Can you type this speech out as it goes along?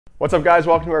What's up guys,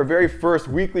 welcome to our very first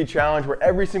weekly challenge where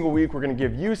every single week we're gonna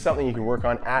give you something you can work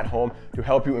on at home to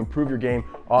help you improve your game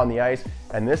on the ice.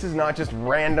 And this is not just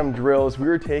random drills, we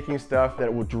are taking stuff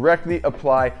that will directly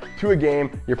apply to a game.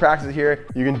 You practice it here,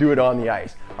 you can do it on the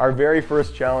ice. Our very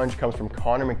first challenge comes from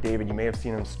Connor McDavid. You may have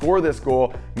seen him score this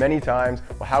goal many times.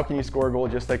 Well, how can you score a goal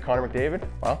just like Connor McDavid?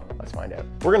 Well, let's find out.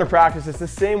 We're gonna practice this the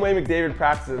same way McDavid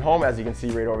practices at home, as you can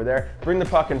see right over there. Bring the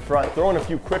puck in front, throw in a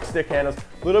few quick stick handles,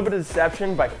 a little bit of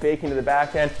deception by faking to the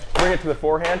backhand, bring it to the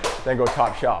forehand, then go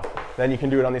top shelf. Then you can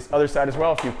do it on this other side as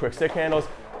well, a few quick stick handles,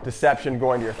 deception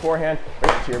going to your forehand,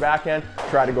 bring it to your backhand,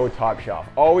 try to go top shelf.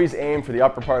 Always aim for the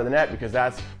upper part of the net because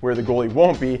that's where the goalie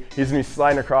won't be. He's gonna be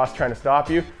sliding across trying to stop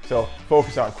you. So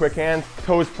focus on quick hands,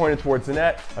 toes pointed towards the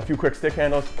net, a few quick stick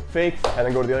handles, fake, and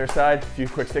then go to the other side, a few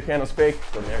quick stick handles, fake,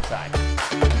 go to the other side.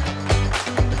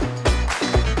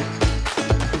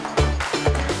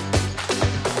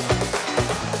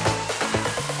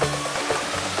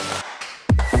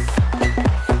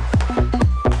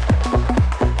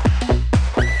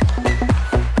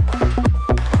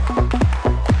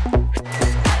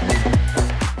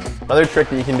 Another trick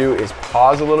that you can do is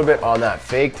pause a little bit on that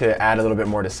fake to add a little bit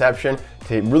more deception,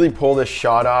 to really pull this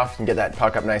shot off and get that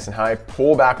puck up nice and high,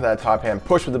 pull back with that top hand,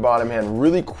 push with the bottom hand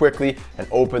really quickly and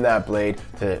open that blade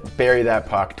to bury that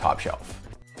puck top shelf.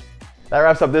 That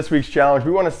wraps up this week's challenge.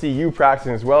 We want to see you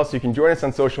practicing as well, so you can join us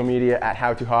on social media at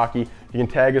HowToHockey. You can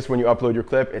tag us when you upload your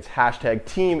clip. It's hashtag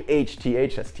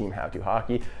TeamHTH, that's Team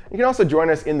HowToHockey. You can also join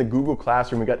us in the Google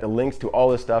Classroom. We got the links to all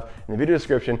this stuff in the video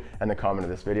description and the comment of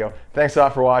this video. Thanks a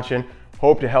lot for watching.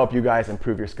 Hope to help you guys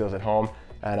improve your skills at home,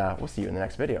 and we'll see you in the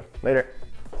next video. Later.